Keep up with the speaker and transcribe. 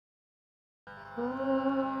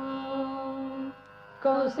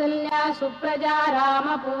कौसल्या सुप्रजा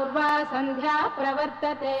रामपूर्वा संध्या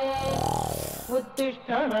प्रवर्तते उत्तिष्ठ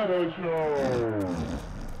नरश्यो.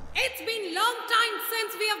 It's been long time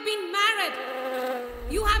since we have been married.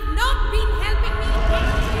 You have not been helping me.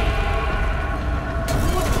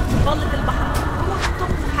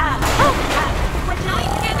 I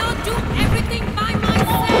cannot do everything by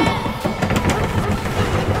myself.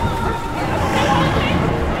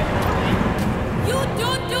 You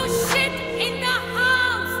don't do shit in the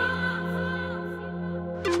house.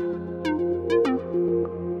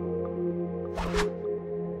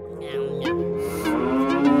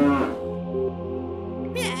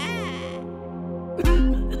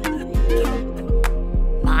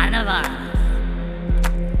 మానవా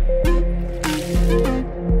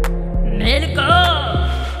మేలుకో.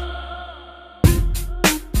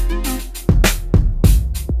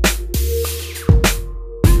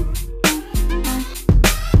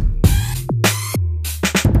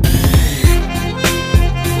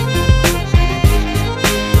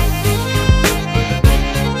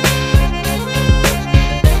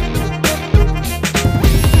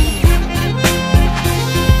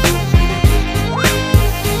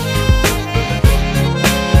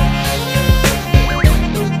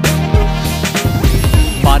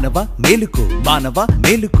 మానవ మేలుకో, మానవ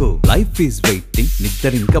మేలుకో, life is waiting,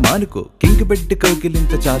 నిద్రింక మానుకో, king bed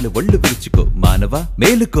కౌగిలింత చాలు ఒళ్ళు విరుచుకో, మానవ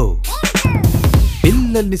మేలుకో.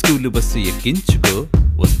 పిల్లల్ని స్కూలు బస్సు ఎక్కించుకో,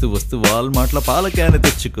 వస్తు వస్తు వాల్మార్ట్ లో పాల క్యాన్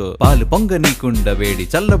తెచ్చుకో, పాలు పొంగ నీకుండా వేడి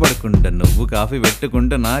చల్లబడకుండా నువ్వు కాఫీ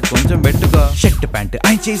పెట్టుకుంటా నాకు కొంచెం పెట్టుకో. షర్ట్ ప్యాంట్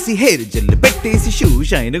ఆయన చేసి హెయిర్ జెల్ పెట్టేసి షూ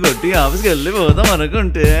షైన్ కొట్టి ఆఫీస్కి వెళ్ళిపోదాం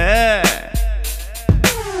అనుకుంటే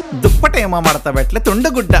దుప్పటేమో మడత పెట్లే,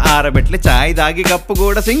 తుండగుడ్డ ఆరబెట్లే, చాయ్ దాగి కప్పు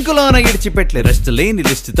కూడా సింకులోన ఇడిచిపెట్లే, రెస్ట్ లేని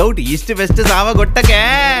లిస్ట్ తోటి east west సావగొట్టకే.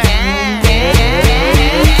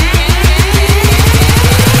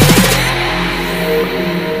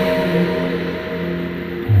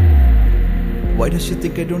 Why does she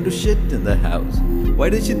think I don't do shit in the house? Why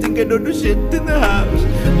does she think I don't do shit in the house?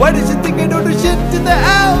 Why does she think I don't do shit in the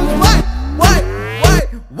house? Why?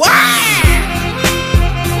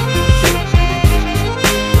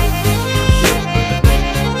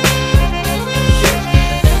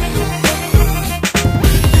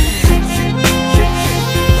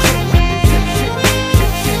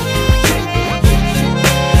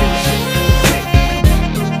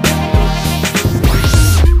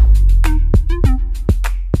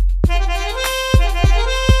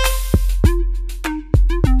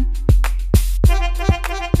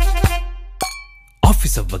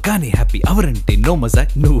 అవ్వగానే happy hour అంటే no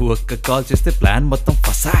మజాక్, నువ్వు ఒక్క call చేస్తే plan మొత్తం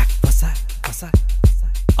ఫసాక్ ఫసాక్ ఫసాక్.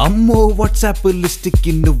 అమ్మో WhatsApp list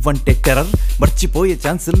కి నువ్వంటే టెర్రర్, మర్చిపోయే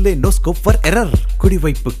ఛాన్సులే నో స్కోప్ ఫర్ ఎర్రర్.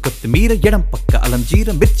 కుడివైపు కొత్తిమీర, ఎడం పక్క అలం జీర,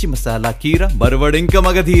 మిర్చి మసాలా కీర, మరువడింక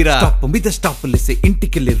మగధీర. టాప్ మీద స్టాప్ లేసే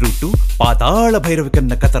ఇంటికెళ్ళే రూటు, పాతాళ భైరవి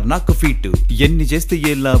కన్న ఖతర్నాక్ ఫీటు. ఎన్ని చేస్తే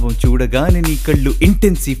ఏ లాభం చూడగానే నీ కళ్ళు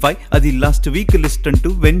ఇంటెన్సిఫై, అది లాస్ట్ వీక్ లిస్ట్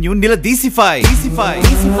అంటూ వెన్ యూ నిలదీసిఫై.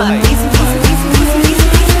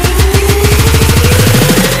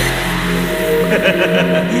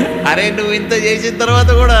 అరే నువ్వు ఇంత చేసిన తర్వాత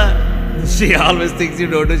కూడా she always thinks you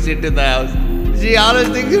don't do shit in the house. She always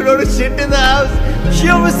thinks you don't do shit in the house. She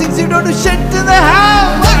always thinks you don't do shit in the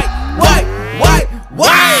house. Why?